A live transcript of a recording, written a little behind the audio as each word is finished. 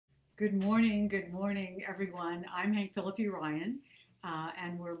good morning, everyone. I'm Hank Philippi Ryan,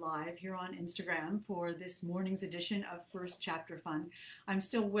 and we're live here on Instagram for this morning's edition of First Chapter Fun. I'm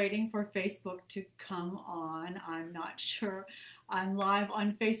still waiting for Facebook to come on. I'm not sure I'm live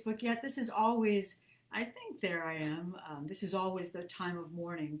on Facebook yet. This is always, I think there I am. This is always the time of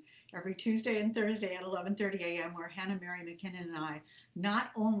morning, every Tuesday and Thursday at 11:30 a.m., where Hannah Mary McKinnon and I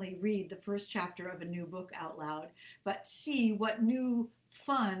not only read the first chapter of a new book out loud, but see what new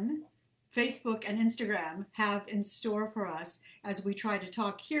fun Facebook and Instagram have in store for us as we try to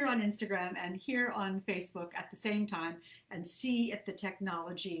talk here on Instagram and here on Facebook at the same time and see if the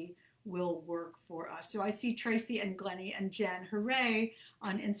technology will work for us. So I see Tracy and Glennie and Jen, hooray,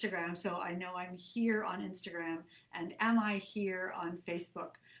 on Instagram. So I know I'm here on Instagram, and am I here on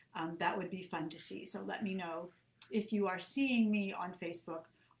Facebook? That would be fun to see. So let me know if you are seeing me on Facebook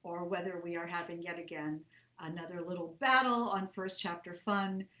or whether we are having yet again another little battle on First Chapter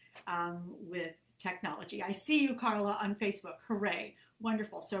Fun with technology. I see you, Carla, on Facebook. Hooray.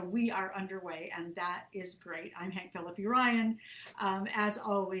 Wonderful. So we are underway, and that is great. I'm Hank Philippi Ryan, as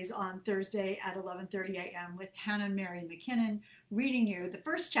always, on Thursday at 11:30 a.m. with Hannah Mary McKinnon, reading you the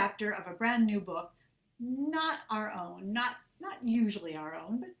first chapter of a brand new book, not our own, not usually our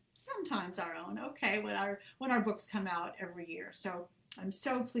own, but sometimes our own. Okay, when our books come out every year. So I'm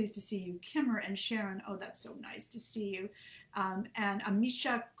so pleased to see you, Kimmer and Sharon. Oh, that's so nice to see you. And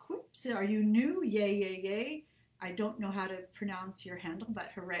Amisha Quips, are you new? Yay, yay, yay. I don't know how to pronounce your handle,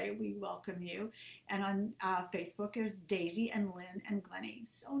 but hooray, we welcome you. And on Facebook, there's Daisy and Lynn and Glennie.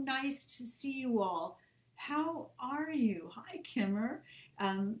 So nice to see you all. How are you? Hi, Kimmer.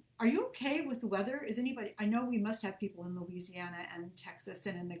 Are you okay with the weather? Is anybody, I know we must have people in Louisiana and Texas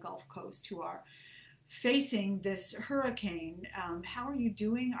and in the Gulf Coast who are facing this hurricane. How are you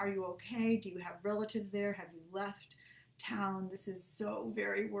doing? Are you okay? Do you have relatives there? Have you left town? This is so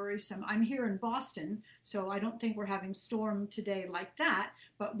very worrisome. I'm here in Boston, so I don't think we're having storm today like that,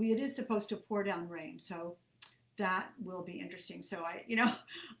 but it is supposed to pour down rain, so that will be interesting. So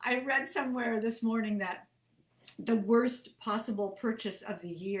I read somewhere this morning that the worst possible purchase of the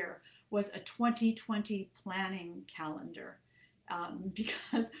year was a 2020 planning calendar,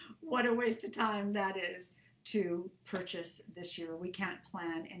 because what a waste of time that is to purchase this year. We can't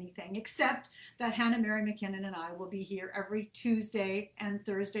plan anything except that Hannah Mary McKinnon and I will be here every Tuesday and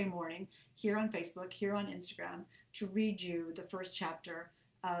Thursday morning here on Facebook, here on Instagram, to read you the first chapter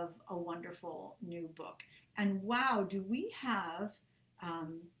of a wonderful new book. And wow, do we have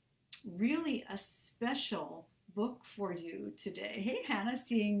really a special book for you today. Hey, Hannah,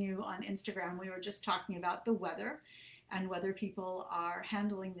 seeing you on Instagram. We were just talking about the weather and whether people are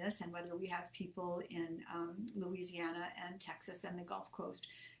handling this, and whether we have people in Louisiana and Texas and the Gulf Coast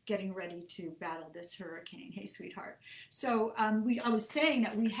getting ready to battle this hurricane. Hey, sweetheart. So I was saying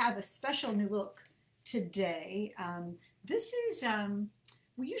that we have a special new book today. This is,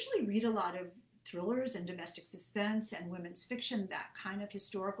 we usually read a lot of thrillers and domestic suspense and women's fiction, that kind of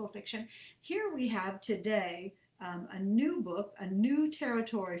historical fiction. Here we have today a new book, a new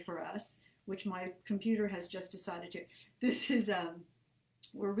territory for us, which my computer has just decided to. This is,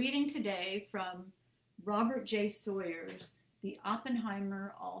 we're reading today from Robert J. Sawyer's The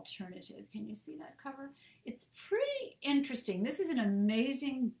Oppenheimer Alternative. Can you see that cover? It's pretty interesting. This is an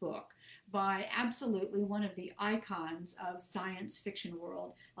amazing book by absolutely one of the icons of science fiction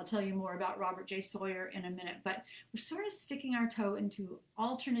world. I'll tell you more about Robert J. Sawyer in a minute, but we're sort of sticking our toe into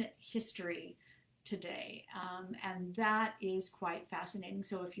alternate history today, and that is quite fascinating.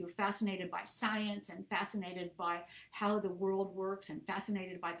 So if you're fascinated by science and fascinated by how the world works and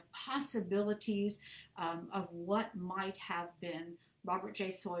fascinated by the possibilities of what might have been, Robert J.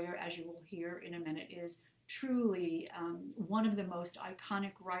 Sawyer, as you will hear in a minute, is truly one of the most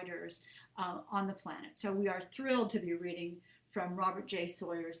iconic writers on the planet. So we are thrilled to be reading from Robert J.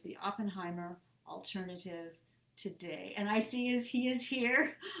 Sawyer's The Oppenheimer Alternative today. And I see he is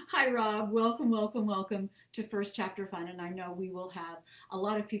here. Hi, Rob. Welcome, welcome, welcome to First Chapter Fun. And I know we will have a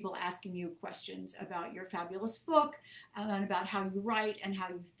lot of people asking you questions about your fabulous book, and about how you write and how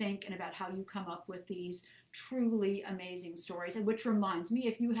you think, and about how you come up with these truly amazing stories. And which reminds me,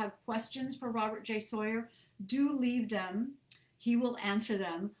 if you have questions for Robert J. Sawyer, do leave them. He will answer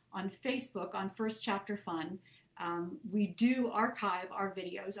them on Facebook on First Chapter Fun. We do archive our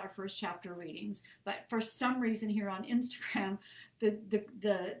videos, our first chapter readings, but for some reason here on Instagram,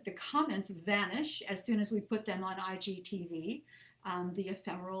 the comments vanish as soon as we put them on IGTV. the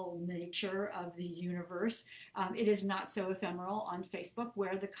ephemeral nature of the universe. It is not so ephemeral on Facebook,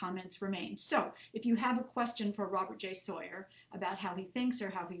 where the comments remain. So if you have a question for Robert J. Sawyer about how he thinks or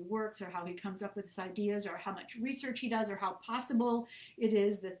how he works or how he comes up with his ideas or how much research he does or how possible it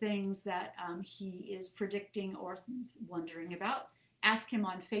is the things that he is predicting or wondering about, ask him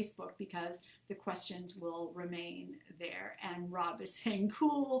on Facebook, because the questions will remain there. And Rob is saying,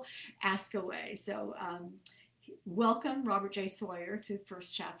 cool, ask away. So welcome, Robert J. Sawyer, to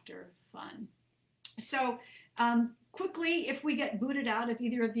First Chapter Fun. So quickly, if we get booted out of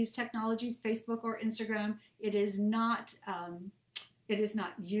either of these technologies, Facebook or Instagram, it is not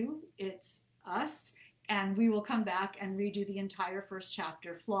you, it's us. And we will come back and redo the entire first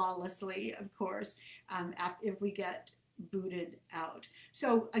chapter flawlessly, of course, if we get booted out.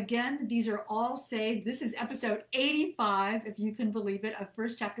 So again, these are all saved. This is episode 85, if you can believe it, of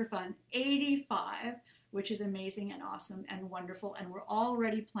First Chapter Fun, 85, which is amazing and awesome and wonderful. And we're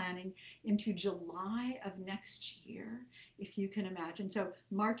already planning into July of next year, if you can imagine. So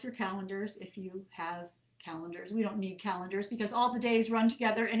mark your calendars if you have calendars. We don't need calendars because all the days run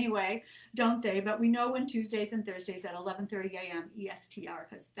together anyway, don't they? But we know when Tuesdays and Thursdays at 11:30 a.m. EST are,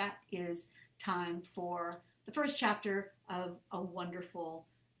 because that is time for the first chapter of a wonderful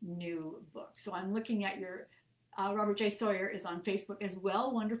new book. So I'm looking at your, Robert J. Sawyer is on Facebook as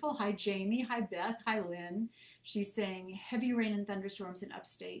well. Wonderful. Hi, Jamie. Hi, Beth. Hi, Lynn. She's saying heavy rain and thunderstorms in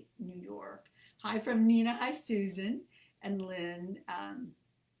upstate New York. Hi from Nina. Hi, Susan and Lynn,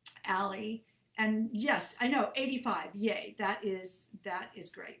 Allie. And yes, I know, 85. Yay. That is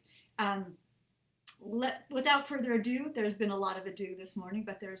great. Without further ado, there's been a lot of ado this morning,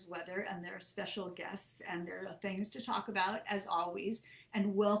 but there's weather and there are special guests and there are things to talk about, as always,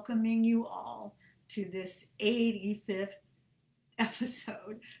 and welcoming you all to this 85th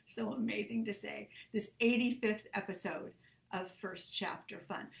episode. So amazing to say, this 85th episode of First Chapter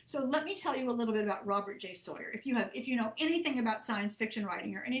Fun. So let me tell you a little bit about Robert J. Sawyer. If you know anything about science fiction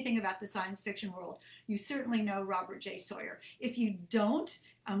writing or anything about the science fiction world, you certainly know Robert J. Sawyer. If you don't,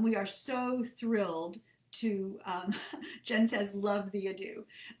 we are so thrilled to, Jen says, love the ado.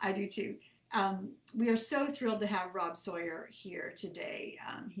 I do too. We are so thrilled to have Rob Sawyer here today.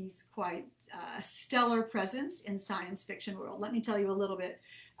 He's quite a stellar presence in science fiction world. Let me tell you a little bit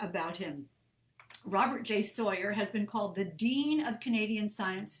about him. Robert J. Sawyer has been called the Dean of Canadian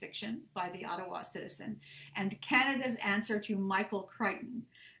Science Fiction by the Ottawa Citizen and Canada's answer to Michael Crichton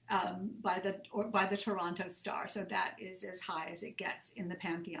by the Toronto Star. So that is as high as it gets in the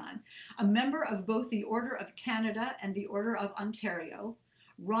pantheon. A member of both the Order of Canada and the Order of Ontario,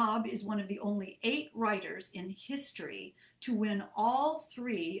 Rob is one of the only 8 writers in history to win all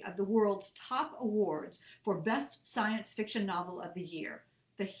 3 of the world's top awards for Best Science Fiction Novel of the Year.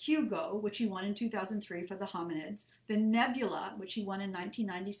 The Hugo, which he won in 2003 for The Hominids, the Nebula, which he won in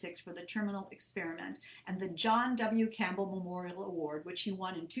 1996 for The Terminal Experiment, and the John W. Campbell Memorial Award, which he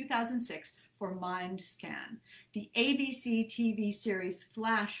won in 2006 for Mind Scan. The ABC TV series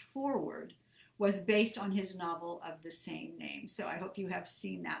Flash Forward was based on his novel of the same name. So I hope you have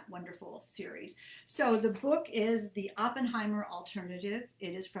seen that wonderful series. So the book is The Oppenheimer Alternative.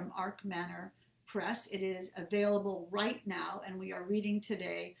 It is from Arc Manor Press. It is available right now, and we are reading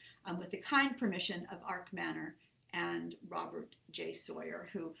today with the kind permission of Arc Manor and Robert J. Sawyer,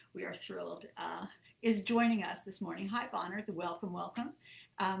 who we are thrilled is joining us this morning. Hi, Bonner. Welcome, welcome.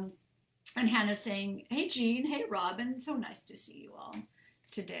 And Hannah's saying, hey, Jean. Hey, Robin. So nice to see you all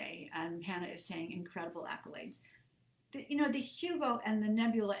today. And Hannah is saying incredible accolades. The Hugo and the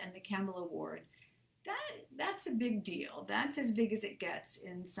Nebula and the Campbell Award, that's a big deal. That's as big as it gets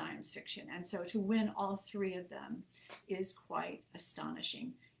in science fiction. And so to win all 3 of them is quite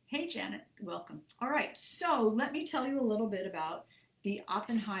astonishing. Hey, Janet, welcome. All right, so let me tell you a little bit about the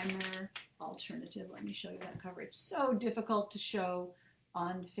Oppenheimer Alternative. Let me show you that cover. It's so difficult to show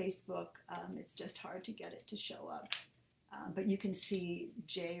on Facebook. It's just hard to get it to show up. But you can see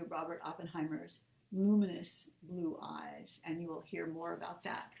J. Robert Oppenheimer's luminous blue eyes, and you will hear more about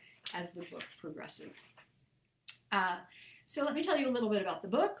that as the book progresses. So let me tell you a little bit about the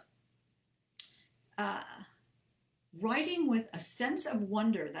book. Writing with a sense of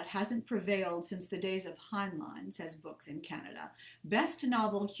wonder that hasn't prevailed since the days of Heinlein, says Books in Canada. Best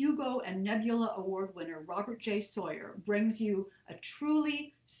Novel Hugo and Nebula Award winner Robert J. Sawyer brings you a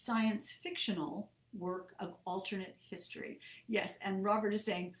truly science-fictional work of alternate history. Yes, and Robert is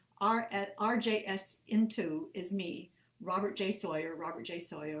saying, RJS into is me, Robert J.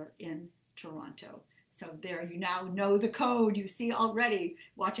 Sawyer in Toronto. So there, you now know the code. You see already,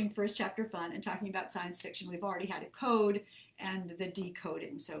 watching First Chapter Fun and talking about science fiction, we've already had a code and the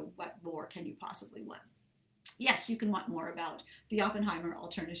decoding. So what more can you possibly want? Yes, you can want more about the Oppenheimer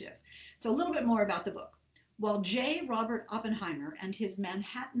alternative. So a little bit more about the book. While J. Robert Oppenheimer and his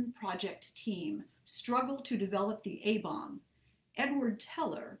Manhattan Project team struggle to develop the A-bomb, Edward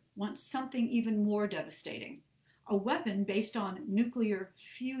Teller wants something even more devastating, a weapon based on nuclear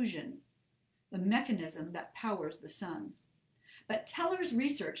fusion, the mechanism that powers the sun. But Teller's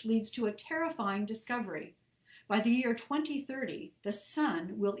research leads to a terrifying discovery. By the year 2030, the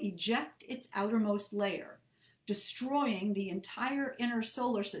sun will eject its outermost layer, destroying the entire inner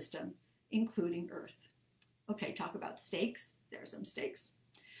solar system, including Earth. Okay, talk about stakes. There are some stakes.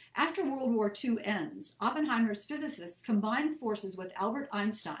 After World War II ends, Oppenheimer's physicists combine forces with Albert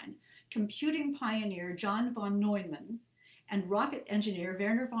Einstein, computing pioneer John von Neumann, and rocket engineer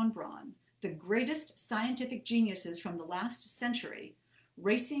Wernher von Braun, the greatest scientific geniuses from the last century,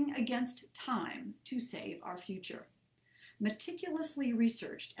 racing against time to save our future. Meticulously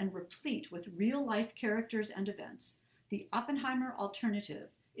researched and replete with real-life characters and events, the Oppenheimer Alternative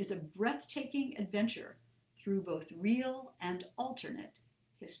is a breathtaking adventure through both real and alternate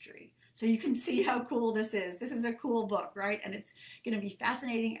history. So you can see how cool this is. This is a cool book, right? And it's going to be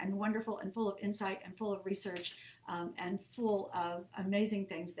fascinating and wonderful and full of insight and full of research and full of amazing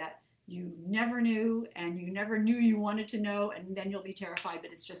things that you never knew and you never knew you wanted to know, and then you'll be terrified,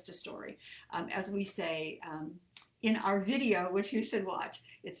 but it's just a story. As we say in our video, which you should watch,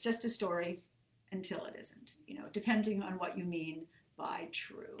 it's just a story until it isn't, you know, depending on what you mean by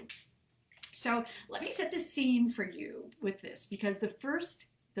true. So let me set the scene for you with this, because the first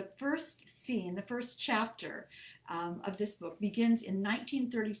scene, the first chapter of this book begins in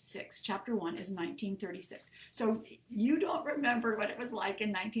 1936. Chapter 1 is 1936. So you don't remember what it was like in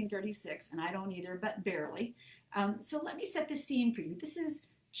 1936, and I don't either, but barely. So let me set the scene for you. This is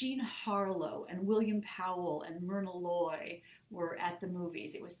Jean Harlow and William Powell and Myrna Loy were at the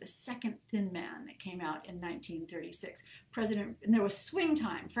movies. It was the second Thin Man that came out in 1936. And there was Swing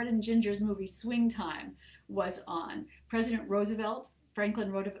Time. Fred and Ginger's movie Swing Time was on. Franklin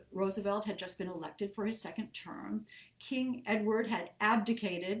Roosevelt had just been elected for his second term. King Edward had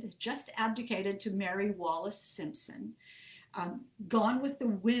just abdicated to marry Wallis Simpson. Gone with the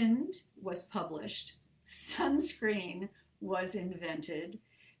Wind was published. Sunscreen was invented.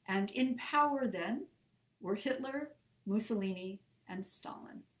 And in power then were Hitler, Mussolini, and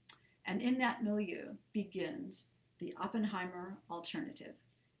Stalin. And in that milieu begins the Oppenheimer Alternative.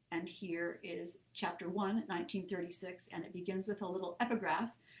 And here is chapter 1, 1936, and it begins with a little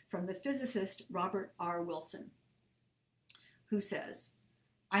epigraph from the physicist Robert R. Wilson, who says,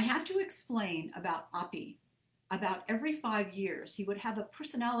 "I have to explain about Oppie. About every 5 years, he would have a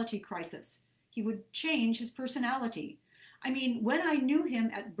personality crisis. He would change his personality. I mean, when I knew him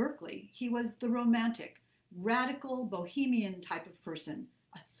at Berkeley, he was the romantic, radical, bohemian type of person,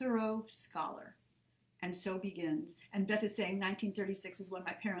 a thorough scholar." And so begins. And Beth is saying 1936 is when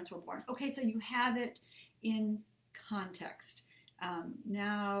my parents were born. Okay, so you have it in context.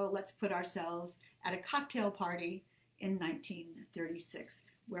 Now let's put ourselves at a cocktail party in 1936,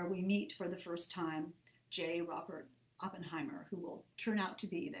 where we meet for the first time J. Robert Oppenheimer, who will turn out to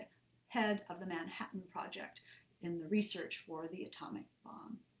be the head of the Manhattan Project in the research for the atomic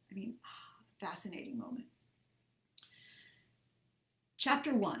bomb. I mean, fascinating moment.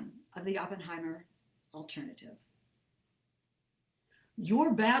 Chapter 1 of the Oppenheimer Alternative.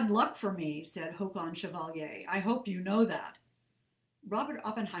 "You're bad luck for me," said Håkon Chevalier. "I hope you know that." Robert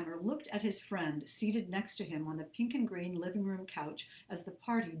Oppenheimer looked at his friend seated next to him on the pink and green living room couch as the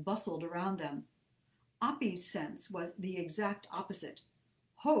party bustled around them. Oppie's sense was the exact opposite.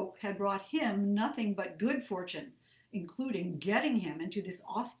 Hoke had brought him nothing but good fortune, including getting him into this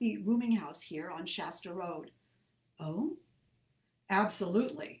offbeat rooming house here on Shasta Road. "Oh?"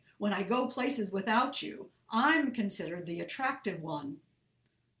 "Absolutely. When I go places without you, I'm considered the attractive one."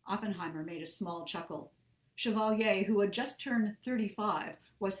 Oppenheimer made a small chuckle. Chevalier, who had just turned 35,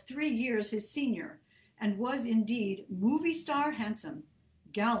 was 3 years his senior, and was indeed movie star handsome,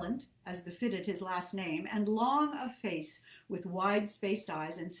 gallant, as befitted his last name, and long of face, with wide-spaced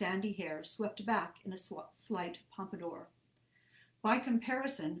eyes and sandy hair swept back in a slight pompadour. By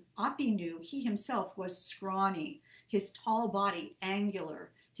comparison, Oppie knew he himself was scrawny, his tall body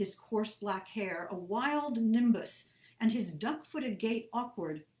angular, his coarse black hair a wild nimbus, and his duck-footed gait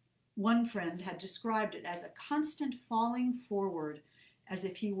awkward. One friend had described it as a constant falling forward, as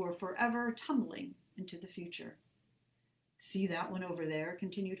if he were forever tumbling into the future. "See that one over there?"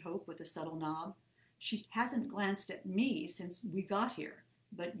 continued Hope with a subtle nod. "She hasn't glanced at me since we got here,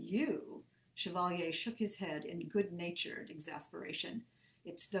 but you..." Chevalier shook his head in good-natured exasperation.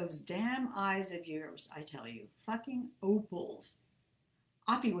 "It's those damn eyes of yours, I tell you. Fucking opals."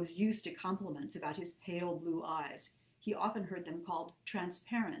 Oppie was used to compliments about his pale blue eyes. He often heard them called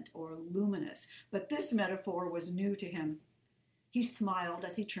transparent or luminous, but this metaphor was new to him. He smiled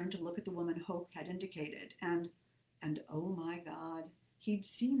as he turned to look at the woman Hope had indicated, and oh my God, he'd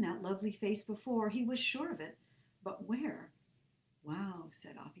seen that lovely face before, he was sure of it. But where? Wow,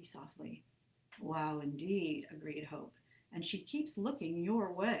 said Oppie softly. Wow, indeed, agreed Hope, and she keeps looking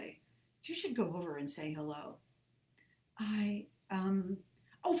your way. You should go over and say hello.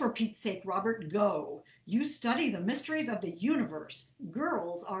 Oh, for Pete's sake, Robert, go. You study the mysteries of the universe.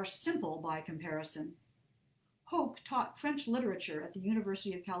 Girls are simple by comparison. Hope taught French literature at the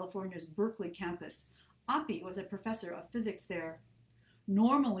University of California's Berkeley campus. Oppie was a professor of physics there.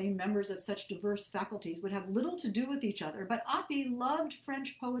 Normally, members of such diverse faculties would have little to do with each other, but Oppie loved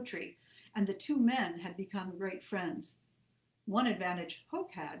French poetry, and the two men had become great friends. One advantage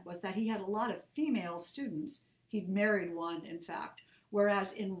Hope had was that he had a lot of female students. He'd married one, in fact,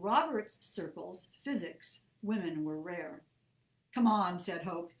 whereas in Robert's circles, physics, women were rare. Come on, said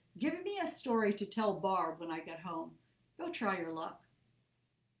Hope. Give me a story to tell Barb when I get home. Go try your luck.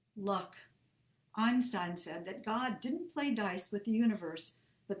 Luck. Einstein said that God didn't play dice with the universe,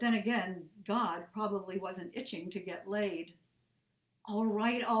 but then again, God probably wasn't itching to get laid. All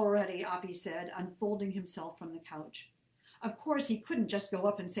right already, Oppie said, unfolding himself from the couch. Of course, he couldn't just go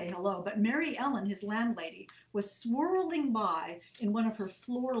up and say hello, but Mary Ellen, his landlady, was swirling by in one of her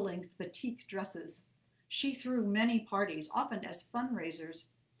floor-length batik dresses. She threw many parties, often as fundraisers.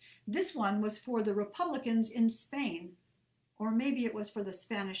 This one was for the Republicans in Spain, or maybe it was for the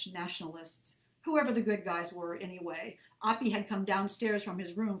Spanish nationalists. Whoever the good guys were, anyway. Oppie had come downstairs from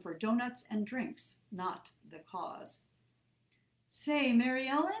his room for donuts and drinks, not the cause. Say, Mary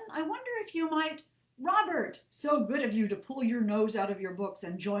Ellen, I wonder if you might... Robert, so good of you to pull your nose out of your books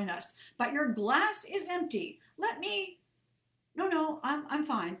and join us, but your glass is empty. Let me... No, I'm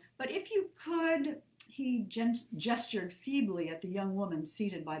fine, but if you could... He gestured feebly at the young woman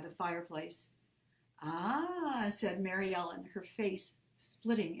seated by the fireplace. Ah, said Mary Ellen, her face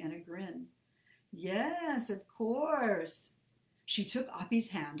splitting in a grin. Yes, of course. She took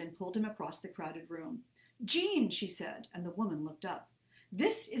Oppie's hand and pulled him across the crowded room. Jean, she said, and the woman looked up.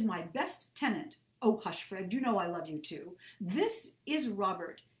 This is my best tenant. Oh, hush, Fred, you know I love you too. This is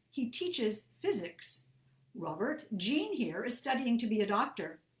Robert. He teaches physics. Robert, Jean here is studying to be a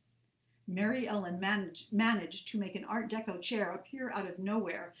doctor. Mary Ellen managed to make an Art Deco chair appear out of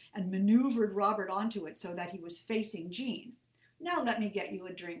nowhere and maneuvered Robert onto it so that he was facing Jean. Now let me get you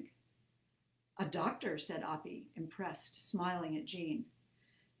a drink. A doctor, said Oppie, impressed, smiling at Jean.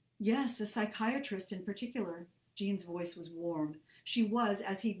 Yes, a psychiatrist in particular. Jean's voice was warm. She was,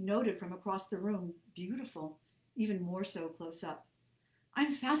 as he'd noted from across the room, beautiful, even more so close up.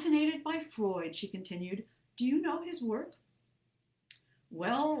 I'm fascinated by Freud, she continued. Do you know his work?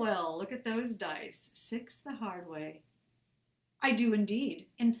 Well, well, look at those dice. 6 the hard way. I do indeed.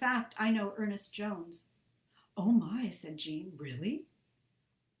 In fact, I know Ernest Jones. Oh my, said Jean. Really?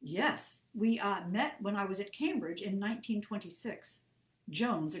 Yes, we met when I was at Cambridge in 1926.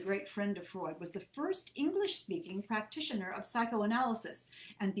 Jones, a great friend of Freud, was the first English-speaking practitioner of psychoanalysis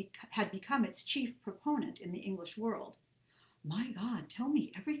and had become its chief proponent in the English world. My God, tell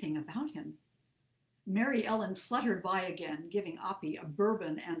me everything about him. Mary Ellen fluttered by again, giving Oppie a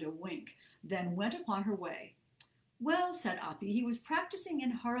bourbon and a wink, then went upon her way. Well, said Oppie, he was practicing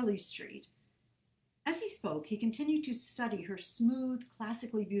in Harley Street. As he spoke, he continued to study her smooth,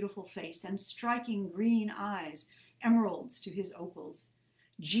 classically beautiful face and striking green eyes, emeralds to his opals.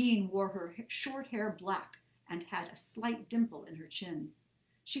 Jean wore her short hair black and had a slight dimple in her chin.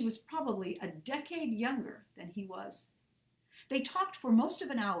 She was probably a decade younger than he was. They talked for most of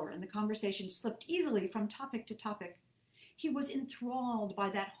an hour, and the conversation slipped easily from topic to topic. He was enthralled by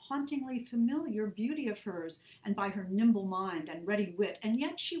that hauntingly familiar beauty of hers and by her nimble mind and ready wit, and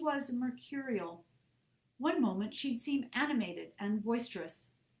yet she was mercurial. One moment she'd seem animated and boisterous,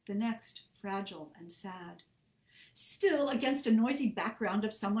 the next fragile and sad. Still, against a noisy background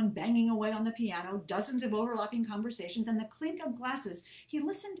of someone banging away on the piano, dozens of overlapping conversations, and the clink of glasses, he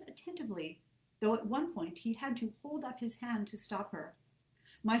listened attentively, though at one point he had to hold up his hand to stop her.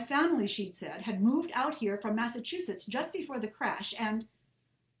 My family, she'd said, had moved out here from Massachusetts just before the crash, and...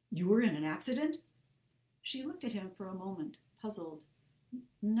 You were in an accident? She looked at him for a moment, puzzled.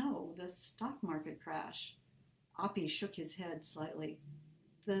 No, the stock market crash. Oppie shook his head slightly.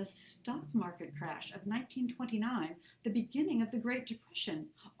 The stock market crash of 1929, the beginning of the Great Depression.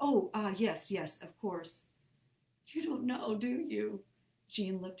 Oh, yes, of course. You don't know, do you?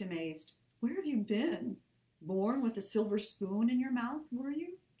 Jean looked amazed. Where have you been? Born with a silver spoon in your mouth, were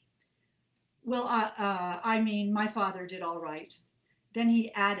you? Well, I mean, my father did all right. Then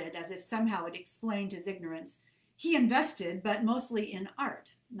he added, as if somehow it explained his ignorance, he invested, but mostly in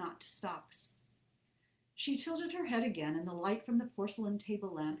art, not stocks. She tilted her head again, and the light from the porcelain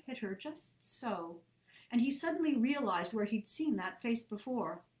table lamp hit her just so, and he suddenly realized where he'd seen that face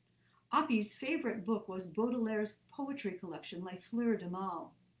before. Oppie's favorite book was Baudelaire's poetry collection, Les Fleurs de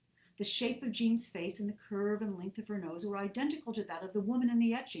Mal. The shape of Jean's face and the curve and length of her nose were identical to that of the woman in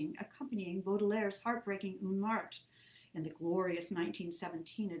the etching accompanying Baudelaire's heartbreaking Un Mart in the glorious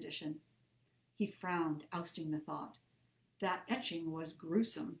 1917 edition. He frowned, ousting the thought. That etching was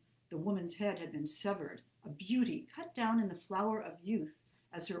gruesome. The woman's head had been severed, a beauty cut down in the flower of youth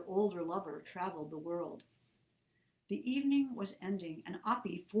as her older lover traveled the world. The evening was ending, and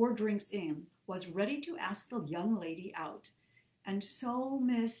Oppie, 4 drinks in, was ready to ask the young lady out. And so,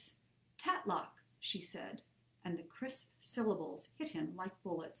 Miss Tatlock, she said, and the crisp syllables hit him like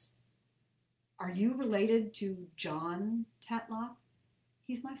bullets. Are you related to John Tatlock?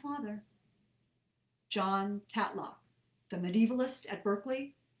 He's my father. John Tatlock, the medievalist at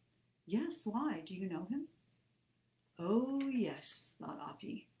Berkeley? Yes, why? Do you know him? Oh, yes, thought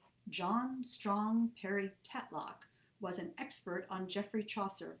Oppie. John Strong Perry Tatlock was an expert on Geoffrey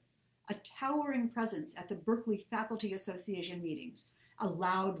Chaucer, a towering presence at the Berkeley Faculty Association meetings, a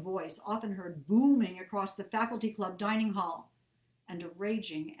loud voice often heard booming across the faculty club dining hall, and a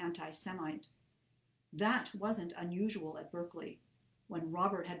raging anti-Semite. That wasn't unusual at Berkeley. When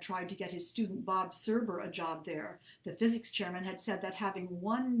Robert had tried to get his student Bob Serber a job there, the physics chairman had said that having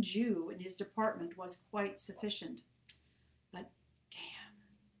one Jew in his department was quite sufficient. But damn.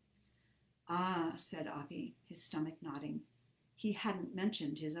 Ah, said Oppie, his stomach nodding. He hadn't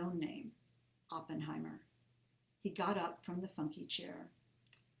mentioned his own name, Oppenheimer. He got up from the funky chair.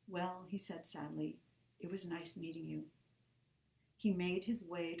 Well, he said sadly, it was nice meeting you. He made his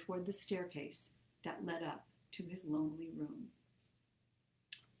way toward the staircase that led up to his lonely room.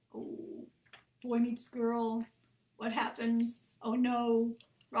 Oh, boy meets girl. What happens? Oh no,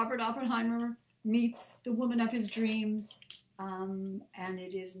 Robert Oppenheimer meets the woman of his dreams, and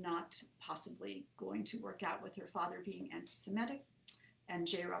it is not possibly going to work out with her father being anti-Semitic and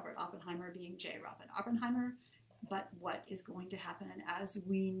J. Robert Oppenheimer being J. Robert Oppenheimer. But what is going to happen? And as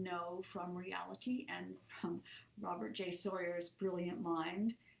we know from reality and from Robert J. Sawyer's brilliant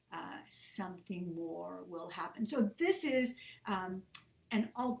mind, something more will happen. So this is an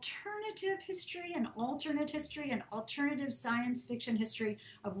alternative history, an alternate history, an alternative science fiction history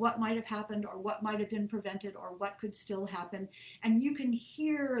of what might have happened or what might have been prevented or what could still happen. And you can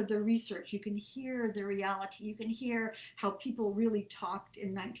hear the research, you can hear the reality, you can hear how people really talked in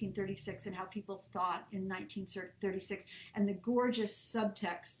 1936 and how people thought in 1936, and the gorgeous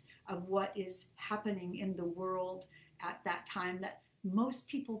subtext of what is happening in the world at that time that most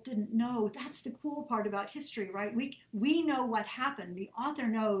people didn't know. That's the cool part about history, right? We know what happened. The author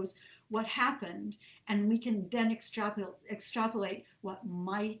knows what happened, and we can then extrapolate what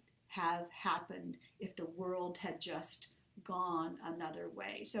might have happened if the world had just gone another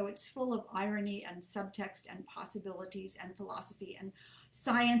way. So it's full of irony and subtext and possibilities and philosophy and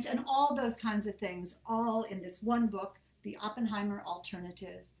science and all those kinds of things, all in this one book, The Oppenheimer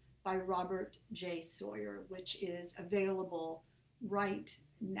Alternative by Robert J. Sawyer, which is available right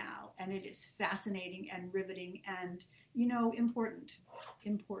now, and it is fascinating and riveting and, you know, important,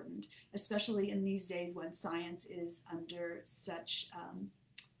 especially in these days when science is under such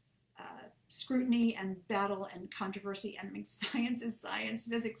scrutiny and battle and controversy. And I mean, science is science,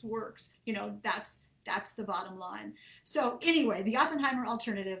 physics works, you know, that's the bottom line. So anyway, The Oppenheimer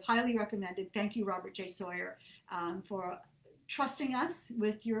Alternative, highly recommended. Thank you, Robert J. Sawyer, for trusting us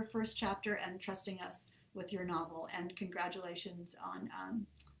with your first chapter and trusting us with your novel, and congratulations on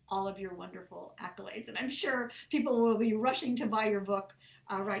all of your wonderful accolades. And I'm sure people will be rushing to buy your book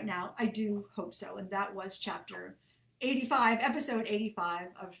right now. I do hope so. And that was chapter 85, episode 85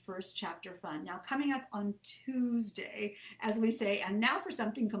 of First Chapter Fun. Now coming up on Tuesday, as we say, and now for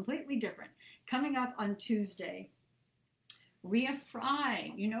something completely different. Coming up on Tuesday, Rhea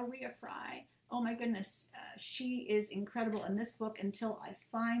Fry. You know Rhea Fry? Oh my goodness, she is incredible in this book, Until I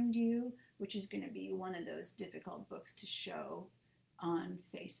Find You, which is going to be one of those difficult books to show on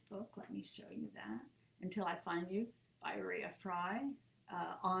Facebook. Let me show you that. Until I Find You by Rhea Fry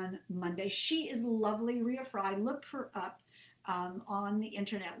on Monday. She is lovely, Rhea Fry. Look her up on the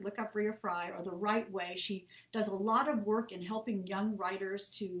internet. Look up Rhea Fry, or The Right Way. She does a lot of work in helping young writers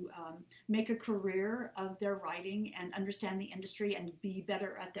to make a career of their writing and understand the industry and be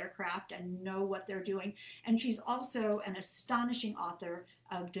better at their craft and know what they're doing. And she's also an astonishing author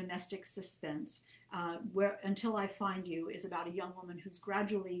of domestic suspense, where Until I Find You is about a young woman who's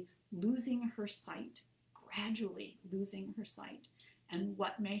gradually losing her sight, and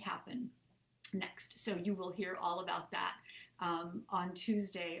what may happen next. So you will hear all about that on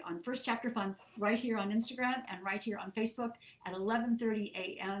Tuesday on First Chapter Fun, right here on Instagram and right here on Facebook at 11:30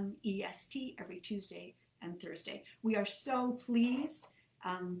 a.m. EST every Tuesday and Thursday. We are so pleased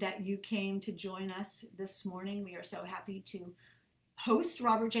that you came to join us this morning. We are so happy to host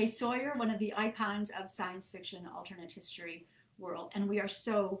Robert J. Sawyer, one of the icons of science fiction alternate history world. And we are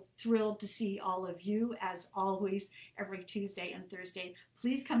so thrilled to see all of you, as always, every Tuesday and Thursday.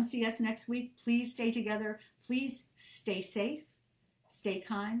 Please come see us next week. Please stay together. Please stay safe, stay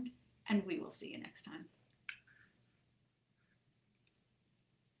kind, and we will see you next time.